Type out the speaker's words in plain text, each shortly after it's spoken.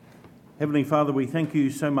Heavenly Father, we thank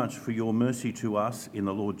you so much for your mercy to us in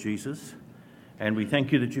the Lord Jesus, and we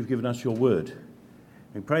thank you that you've given us your word.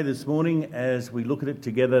 We pray this morning as we look at it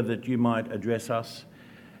together that you might address us,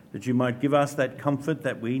 that you might give us that comfort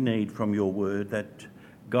that we need from your word, that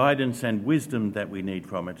guidance and wisdom that we need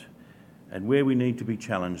from it, and where we need to be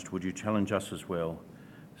challenged, would you challenge us as well,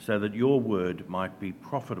 so that your word might be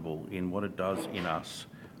profitable in what it does in us.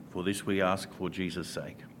 For this we ask for Jesus'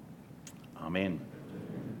 sake. Amen.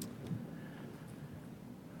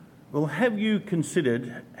 Well, have you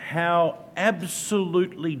considered how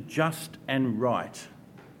absolutely just and right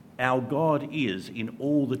our God is in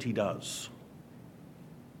all that he does?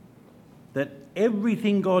 That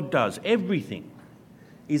everything God does, everything,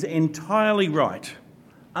 is entirely right,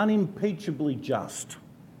 unimpeachably just.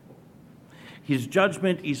 His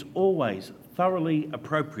judgment is always thoroughly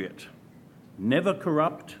appropriate, never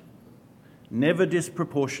corrupt, never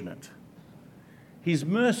disproportionate. His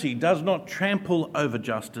mercy does not trample over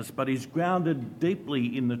justice, but is grounded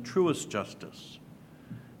deeply in the truest justice.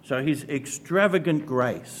 So his extravagant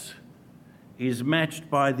grace is matched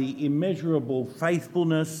by the immeasurable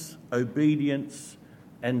faithfulness, obedience,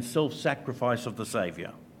 and self-sacrifice of the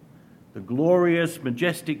Saviour, the glorious,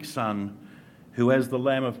 majestic Son, who as the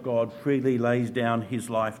Lamb of God freely lays down his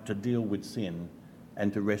life to deal with sin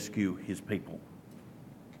and to rescue his people.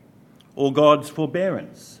 Or God's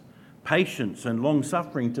forbearance, patience and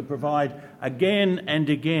long-suffering to provide again and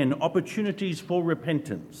again opportunities for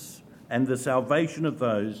repentance and the salvation of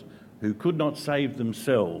those who could not save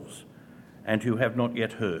themselves and who have not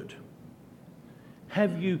yet heard.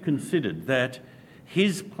 Have you considered that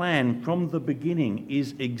his plan from the beginning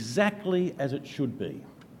is exactly as it should be?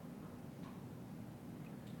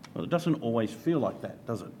 Well, it doesn't always feel like that,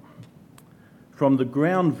 does it? From the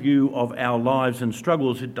ground view of our lives and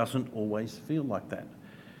struggles, it doesn't always feel like that.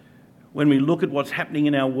 When we look at what's happening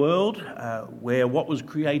in our world, where what was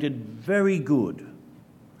created very good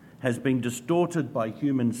has been distorted by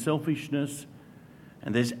human selfishness,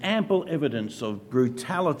 and there's ample evidence of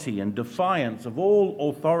brutality and defiance of all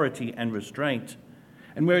authority and restraint,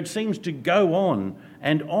 and where it seems to go on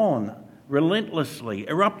relentlessly,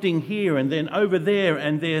 erupting here and then over there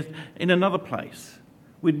and there in another place,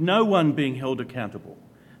 with no one being held accountable,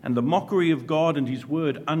 and the mockery of God and his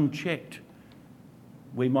word unchecked,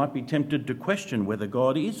 we might be tempted to question whether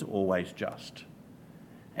God is always just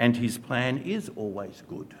and his plan is always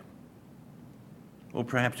good. Or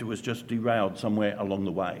perhaps it was just derailed somewhere along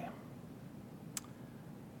the way.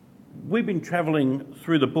 We've been travelling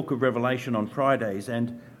through the book of Revelation on Fridays,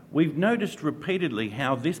 and we've noticed repeatedly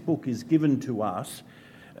how this book is given to us,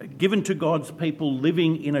 given to God's people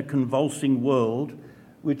living in a convulsing world,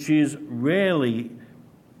 which is rarely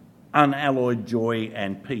unalloyed joy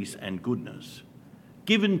and peace and goodness,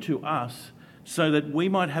 given to us so that we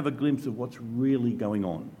might have a glimpse of what's really going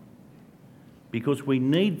on. Because we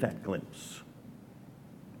need that glimpse.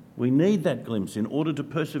 We need that glimpse in order to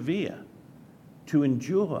persevere, to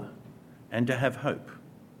endure, and to have hope.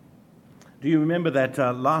 Do you remember that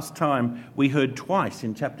last time we heard twice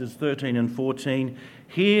in chapters 13 and 14,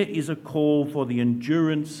 here is a call for the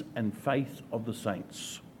endurance and faith of the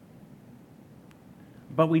saints.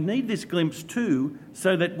 But we need this glimpse too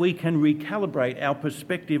so that we can recalibrate our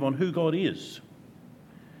perspective on who God is,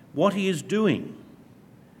 what he is doing,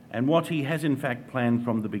 and what he has in fact planned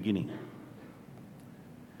from the beginning.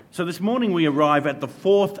 So this morning we arrive at the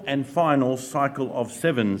fourth and final cycle of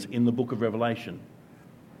sevens in the book of Revelation.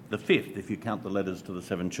 The fifth, if you count the letters to the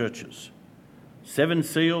seven churches. 7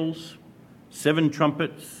 seals, 7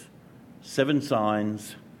 trumpets, 7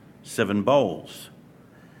 signs, 7 bowls.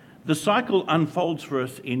 The cycle unfolds for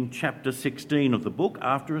us in chapter 16 of the book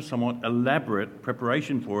after a somewhat elaborate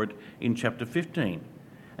preparation for it in chapter 15.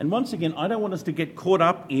 And once again, I don't want us to get caught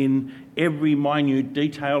up in every minute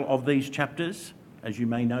detail of these chapters, as you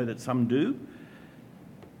may know that some do,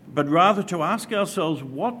 but rather to ask ourselves,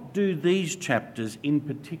 what do these chapters in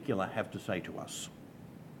particular have to say to us?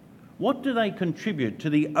 What do they contribute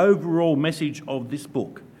to the overall message of this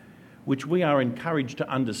book, which we are encouraged to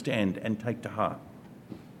understand and take to heart?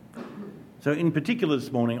 So in particular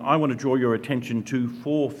this morning, I want to draw your attention to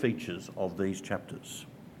 4 features of these chapters.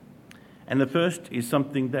 And the first is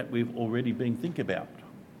something that we've already been thinking about.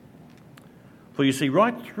 For you see,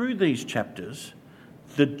 right through these chapters,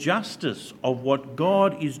 the justice of what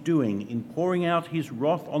God is doing in pouring out his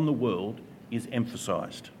wrath on the world is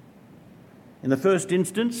emphasised. In the first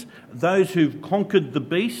instance, those who've conquered the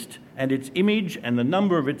beast and its image and the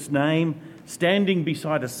number of its name, standing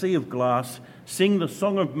beside a sea of glass, sing the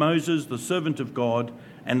song of Moses, the servant of God,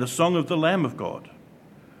 and the song of the Lamb of God.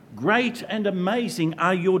 Great and amazing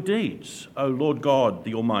are your deeds, O Lord God,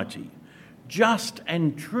 the Almighty. Just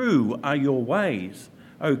and true are your ways,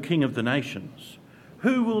 O King of the nations.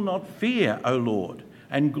 Who will not fear, O Lord,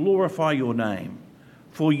 and glorify your name?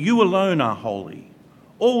 For you alone are holy.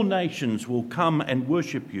 All nations will come and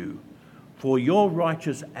worship you, for your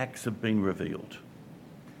righteous acts have been revealed.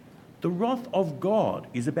 The wrath of God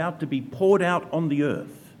is about to be poured out on the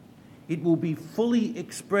earth. It will be fully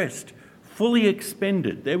expressed, fully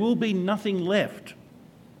expended. There will be nothing left.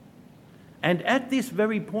 And at this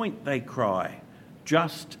very point they cry,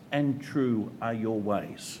 just and true are your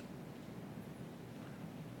ways.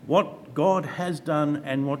 What God has done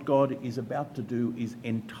and what God is about to do is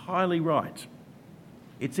entirely right.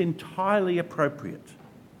 It's entirely appropriate.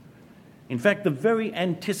 In fact, the very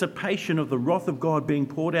anticipation of the wrath of God being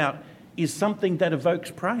poured out is something that evokes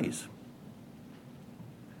praise.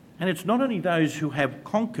 And it's not only those who have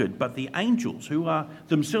conquered, but the angels who are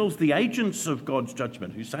themselves the agents of God's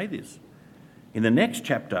judgment who say this. In the next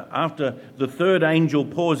chapter, after the third angel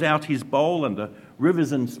pours out his bowl and the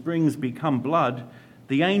rivers and springs become blood,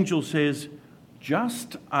 the angel says,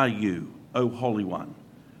 "Just are you, O Holy One,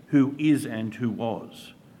 who is and who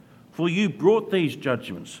was. For you brought these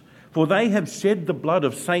judgments, for they have shed the blood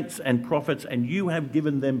of saints and prophets, and you have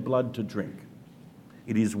given them blood to drink.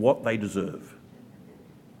 It is what they deserve."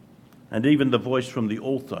 And even the voice from the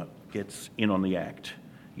altar gets in on the act.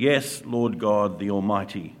 "Yes, Lord God, the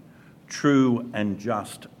Almighty, true and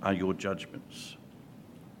just are your judgments."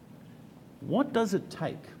 What does it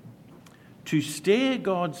take to stare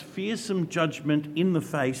God's fearsome judgment in the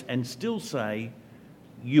face and still say,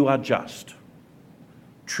 "You are just.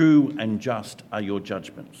 True and just are your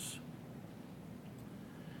judgments"?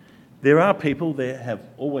 There have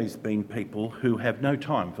always been people who have no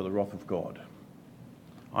time for the wrath of God.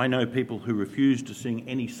 I know people who refuse to sing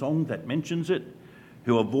any song that mentions it,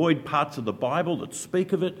 who avoid parts of the Bible that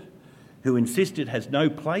speak of it, who insist it has no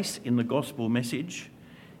place in the gospel message.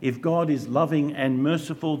 If God is loving and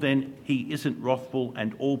merciful, then he isn't wrathful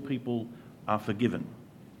and all people are forgiven.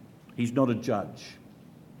 He's not a judge,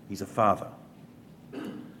 he's a father.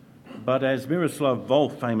 But as Miroslav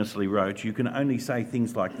Volf famously wrote, you can only say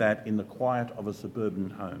things like that in the quiet of a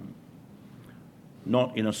suburban home,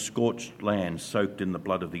 not in a scorched land soaked in the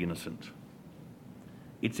blood of the innocent.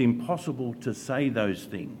 It's impossible to say those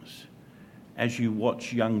things as you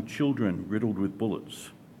watch young children riddled with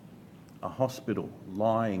bullets, a hospital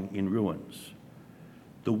lying in ruins,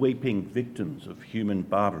 the weeping victims of human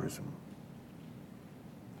barbarism.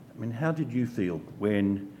 I mean, how did you feel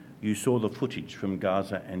when you saw the footage from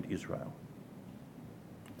Gaza and Israel?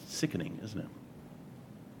 It's sickening, isn't it?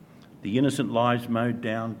 The innocent lives mowed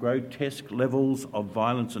down, grotesque levels of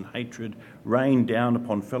violence and hatred rained down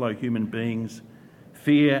upon fellow human beings,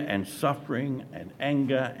 fear and suffering and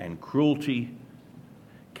anger and cruelty.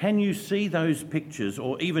 Can you see those pictures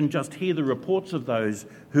or even just hear the reports of those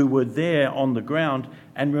who were there on the ground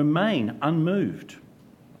and remain unmoved,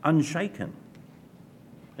 unshaken?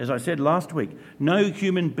 As I said last week, no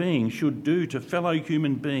human being should do to fellow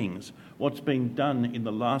human beings what's been done in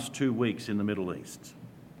the last 2 weeks in the Middle East.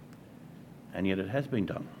 And yet it has been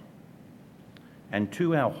done. And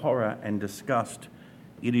to our horror and disgust,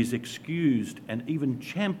 it is excused and even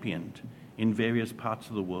championed in various parts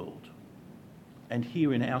of the world, and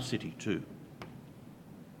here in our city too.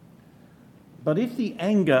 But if the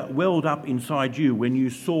anger welled up inside you when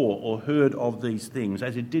you saw or heard of these things,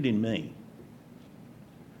 as it did in me,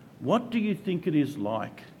 what do you think it is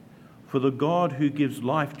like for the God who gives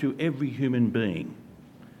life to every human being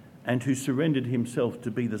and who surrendered himself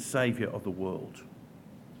to be the saviour of the world?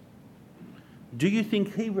 Do you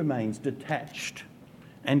think he remains detached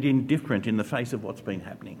and indifferent in the face of what's been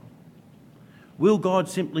happening? Will God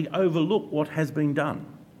simply overlook what has been done?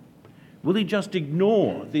 Will he just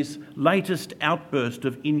ignore this latest outburst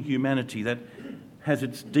of inhumanity that has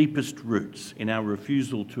its deepest roots in our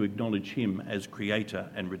refusal to acknowledge him as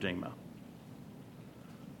creator and redeemer?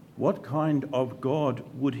 What kind of God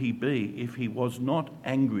would he be if he was not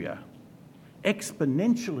angrier,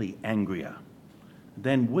 exponentially angrier,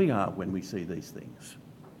 than we are when we see these things?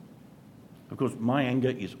 Of course, my anger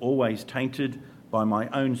is always tainted by my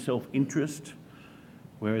own self-interest,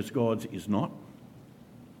 whereas God's is not.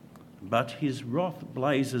 But his wrath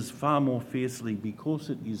blazes far more fiercely because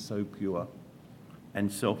it is so pure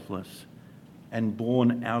and selfless and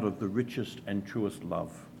born out of the richest and truest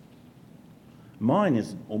love. Mine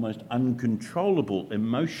is an almost uncontrollable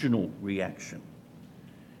emotional reaction.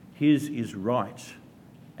 His is right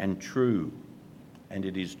and true, and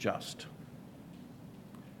it is just.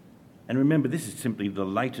 And remember, this is simply the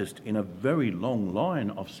latest in a very long line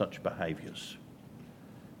of such behaviours.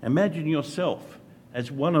 Imagine yourself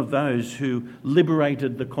as one of those who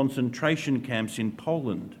liberated the concentration camps in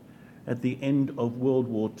Poland at the end of World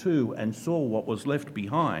War II and saw what was left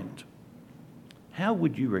behind, how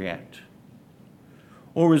would you react?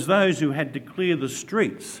 Or as those who had to clear the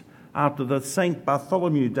streets after the St.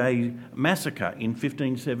 Bartholomew Day massacre in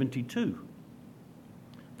 1572?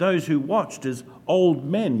 Those who watched as old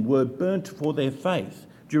men were burnt for their faith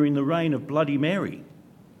during the reign of Bloody Mary?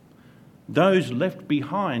 Those left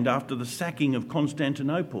behind after the sacking of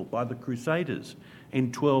Constantinople by the Crusaders in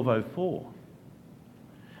 1204?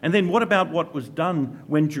 And then what about what was done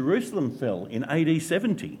when Jerusalem fell in AD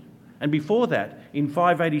 70 and before that in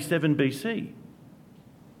 587 BC?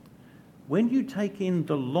 When you take in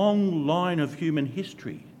the long line of human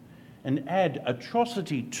history and add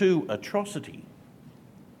atrocity to atrocity,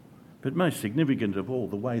 but most significant of all,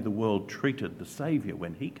 the way the world treated the Saviour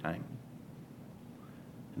when he came,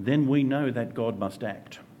 then we know that God must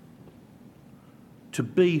act. To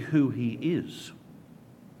be who he is,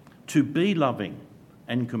 to be loving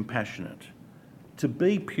and compassionate, to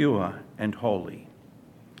be pure and holy,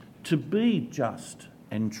 to be just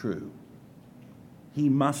and true, he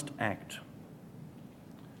must act.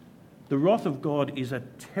 The wrath of God is a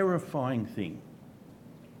terrifying thing,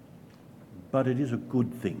 but it is a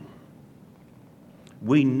good thing.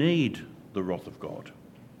 We need the wrath of God.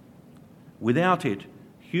 Without it,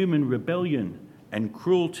 human rebellion and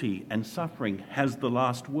cruelty and suffering has the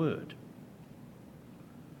last word.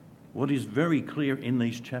 What is very clear in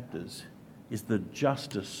these chapters is the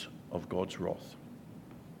justice of God's wrath.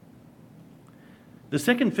 The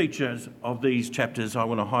second feature of these chapters I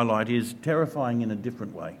want to highlight is terrifying in a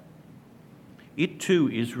different way. It too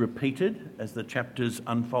is repeated as the chapters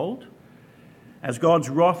unfold. As God's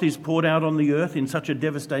wrath is poured out on the earth in such a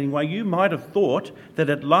devastating way, you might have thought that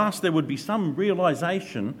at last there would be some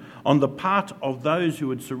realisation on the part of those who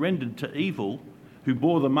had surrendered to evil, who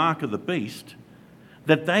bore the mark of the beast,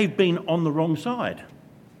 that they've been on the wrong side,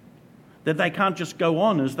 that they can't just go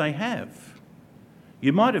on as they have.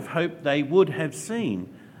 You might have hoped they would have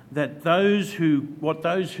seen that what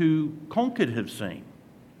those who conquered have seen,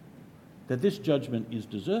 that this judgment is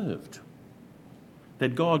deserved,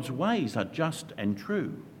 that God's ways are just and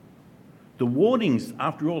true. The warnings,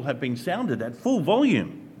 after all, have been sounded at full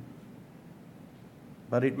volume.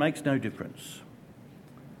 But it makes no difference.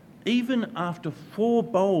 Even after 4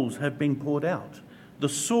 bowls have been poured out, the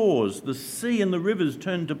sores, the sea and the rivers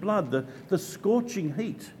turned to blood, the scorching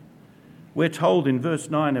heat, we're told in verse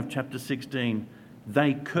 9 of chapter 16,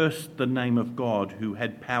 they cursed the name of God who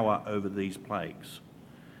had power over these plagues.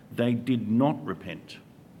 They did not repent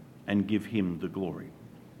and give him the glory.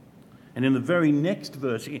 And in the very next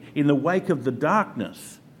verse, in the wake of the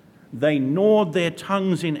darkness, they gnawed their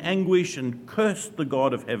tongues in anguish and cursed the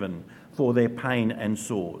God of heaven for their pain and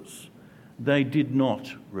sores. They did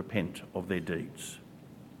not repent of their deeds.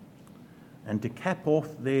 And to cap off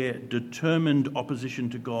their determined opposition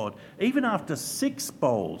to God, even after 6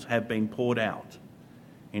 bowls have been poured out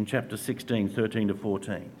in chapter 16, 13 to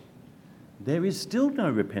 14, there is still no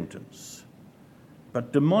repentance.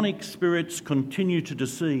 But demonic spirits continue to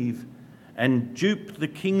deceive and dupe the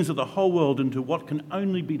kings of the whole world into what can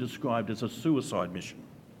only be described as a suicide mission.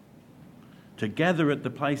 To gather at the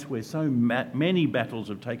place where so many battles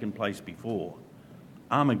have taken place before,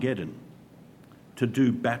 Armageddon, to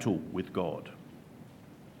do battle with God.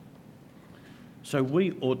 So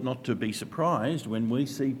we ought not to be surprised when we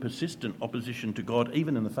see persistent opposition to God,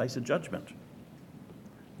 even in the face of judgment.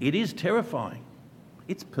 It is terrifying.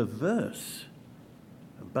 It's perverse,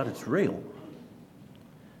 but it's real.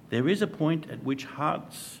 There is a point at which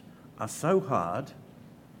hearts are so hard,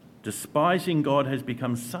 despising God has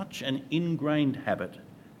become such an ingrained habit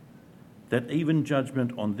that even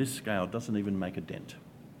judgment on this scale doesn't even make a dent.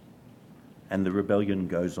 And the rebellion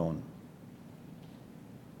goes on.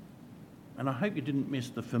 And I hope you didn't miss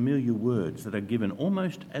the familiar words that are given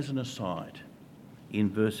almost as an aside in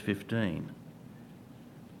verse 15.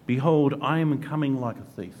 Behold, I am coming like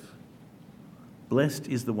a thief. Blessed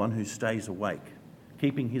is the one who stays awake,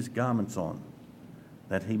 keeping his garments on,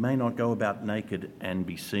 that he may not go about naked and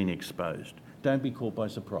be seen exposed. Don't be caught by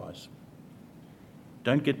surprise.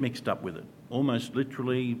 Don't get mixed up with it. Almost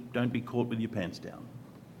literally, don't be caught with your pants down.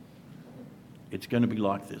 It's going to be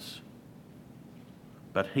like this.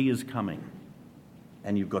 But he is coming,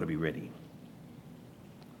 and you've got to be ready.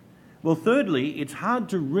 Well, thirdly, it's hard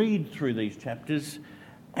to read through these chapters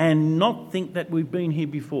and not think that we've been here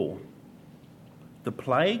before. The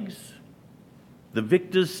plagues, the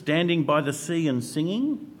victors standing by the sea and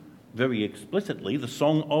singing, very explicitly, the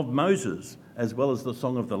song of Moses as well as the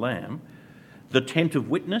song of the Lamb, the tent of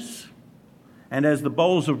witness, And as the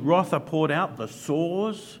bowls of wrath are poured out, the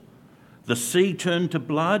sores, the sea turned to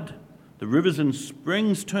blood, the rivers and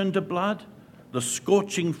springs turned to blood, the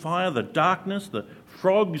scorching fire, the darkness, the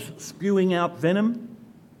frogs spewing out venom.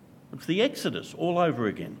 It's the Exodus all over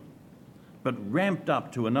again, but ramped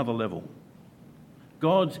up to another level.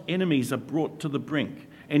 God's enemies are brought to the brink,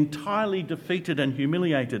 entirely defeated and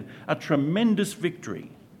humiliated, a tremendous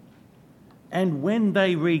victory. And when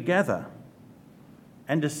they regather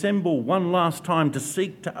and assemble one last time to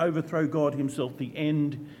seek to overthrow God himself, the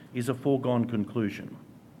end is a foregone conclusion.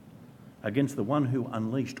 Against the one who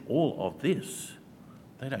unleashed all of this,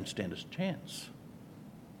 they don't stand a chance.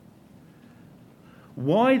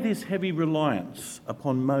 Why this heavy reliance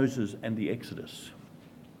upon Moses and the Exodus?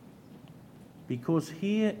 Because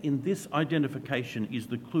here in this identification is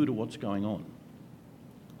the clue to what's going on.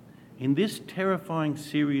 In this terrifying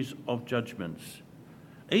series of judgments,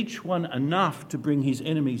 each one enough to bring his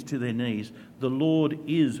enemies to their knees, the Lord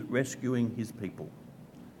is rescuing his people,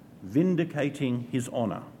 vindicating his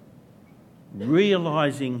honour,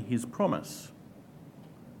 realising his promise,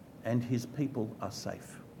 and his people are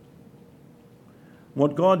safe.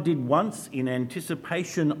 What God did once in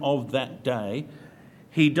anticipation of that day,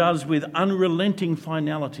 he does with unrelenting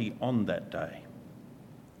finality on that day.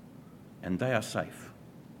 And they are safe.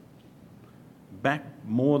 Back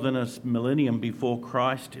more than a millennium before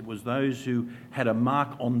Christ, it was those who had a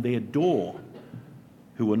mark on their door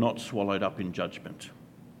who were not swallowed up in judgment.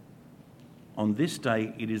 On this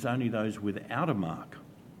day, it is only those without a mark,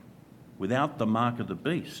 without the mark of the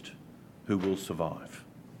beast, who will survive.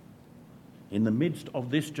 In the midst of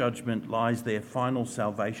this judgment lies their final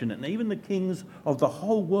salvation, and even the kings of the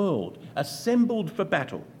whole world, assembled for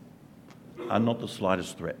battle, are not the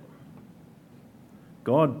slightest threat.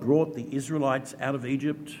 God brought the Israelites out of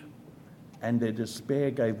Egypt, and their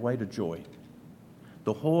despair gave way to joy.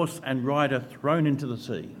 The horse and rider thrown into the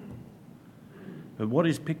sea. But what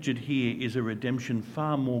is pictured here is a redemption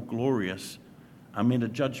far more glorious amid a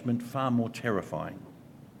judgment far more terrifying.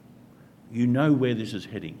 You know where this is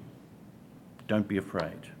heading. Don't be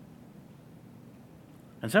afraid.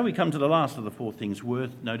 And so we come to the last of the four things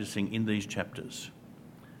worth noticing in these chapters.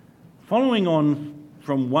 Following on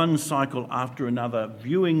from one cycle after another,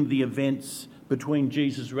 viewing the events between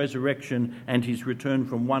Jesus' resurrection and his return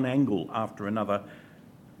from one angle after another,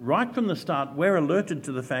 right from the start, we're alerted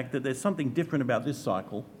to the fact that there's something different about this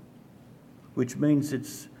cycle, which means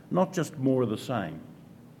it's not just more of the same.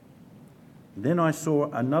 Then I saw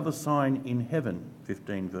another sign in heaven,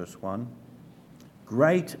 15 verse 1,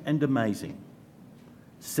 great and amazing,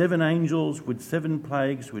 7 angels with 7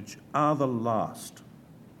 plagues, which are the last.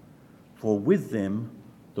 For with them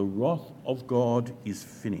the wrath of God is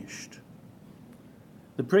finished.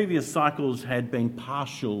 The previous cycles had been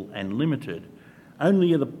partial and limited.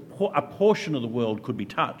 Only a portion of the world could be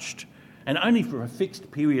touched, and only for a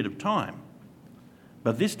fixed period of time.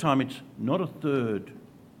 But this time it's not a third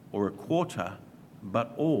or a quarter,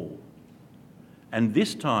 but all. And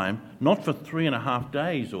this time, not for 3.5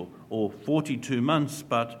 days or 42 months,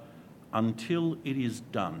 but until it is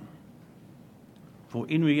done. For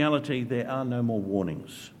in reality, there are no more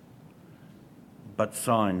warnings, but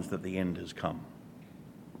signs that the end has come.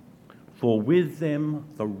 For with them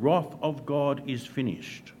the wrath of God is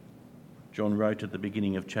finished. John wrote at the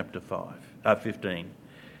beginning of chapter 15.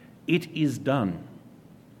 It is done,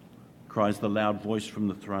 cries the loud voice from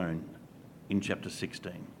the throne in chapter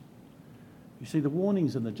 16. You see, the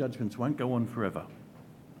warnings and the judgments won't go on forever.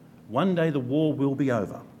 One day the war will be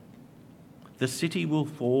over. The city will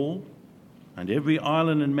fall, and every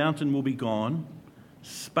island and mountain will be gone.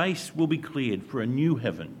 Space will be cleared for a new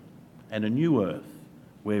heaven and a new earth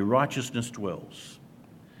where righteousness dwells.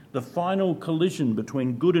 The final collision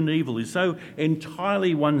between good and evil is so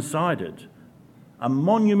entirely one-sided. A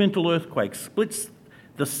monumental earthquake splits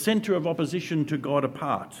the centre of opposition to God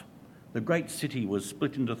apart. The great city was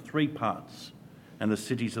split into 3 parts, and the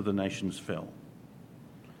cities of the nations fell.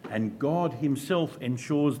 And God himself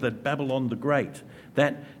ensures that Babylon the Great,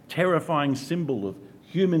 that terrifying symbol of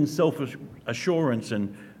human self-assurance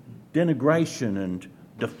and denigration and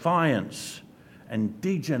defiance and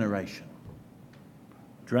degeneration,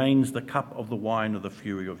 drains the cup of the wine of the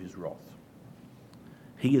fury of his wrath.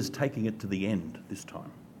 He is taking it to the end this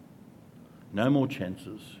time. No more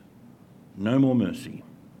chances, no more mercy.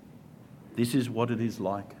 This is what it is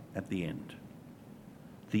like at the end.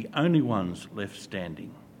 The only ones left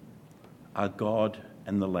standing are God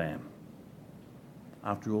and the Lamb.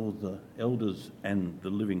 After all, the elders and the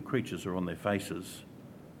living creatures are on their faces,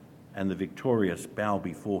 and the victorious bow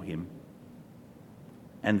before him,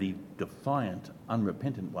 and the defiant,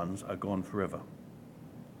 unrepentant ones are gone forever.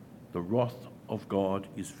 The wrath of God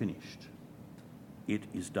is finished. It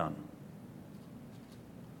is done.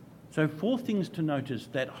 So 4 things to notice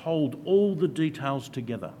that hold all the details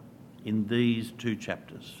together in these 2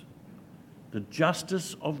 chapters. The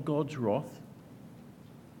justice of God's wrath,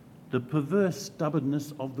 the perverse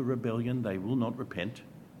stubbornness of the rebellion, they will not repent,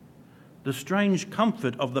 the strange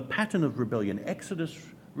comfort of the pattern of rebellion, Exodus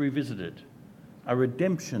revisited, a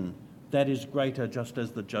redemption that is greater just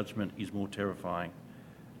as the judgment is more terrifying,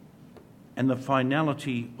 and the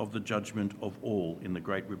finality of the judgment of all in the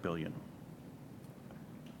great rebellion.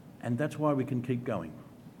 And that's why we can keep going.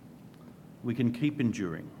 We can keep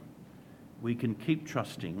enduring. We can keep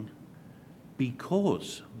trusting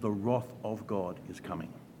because the wrath of God is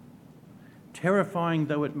coming. Terrifying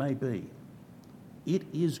though it may be, it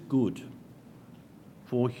is good,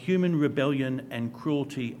 for human rebellion and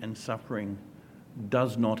cruelty and suffering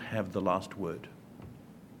does not have the last word.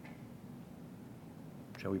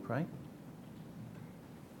 Shall we pray?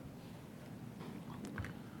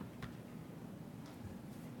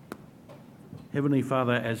 Heavenly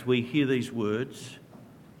Father, as we hear these words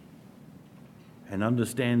and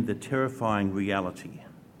understand the terrifying reality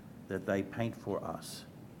that they paint for us,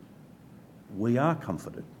 we are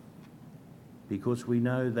comforted because we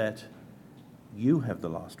know that you have the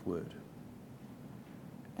last word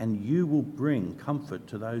and you will bring comfort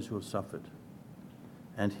to those who have suffered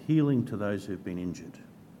and healing to those who have been injured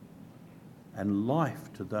and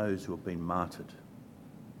life to those who have been martyred.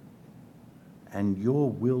 And your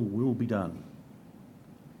will be done.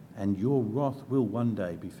 And your wrath will one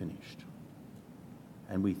day be finished.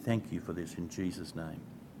 And we thank you for this in Jesus' name.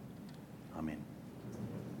 Amen.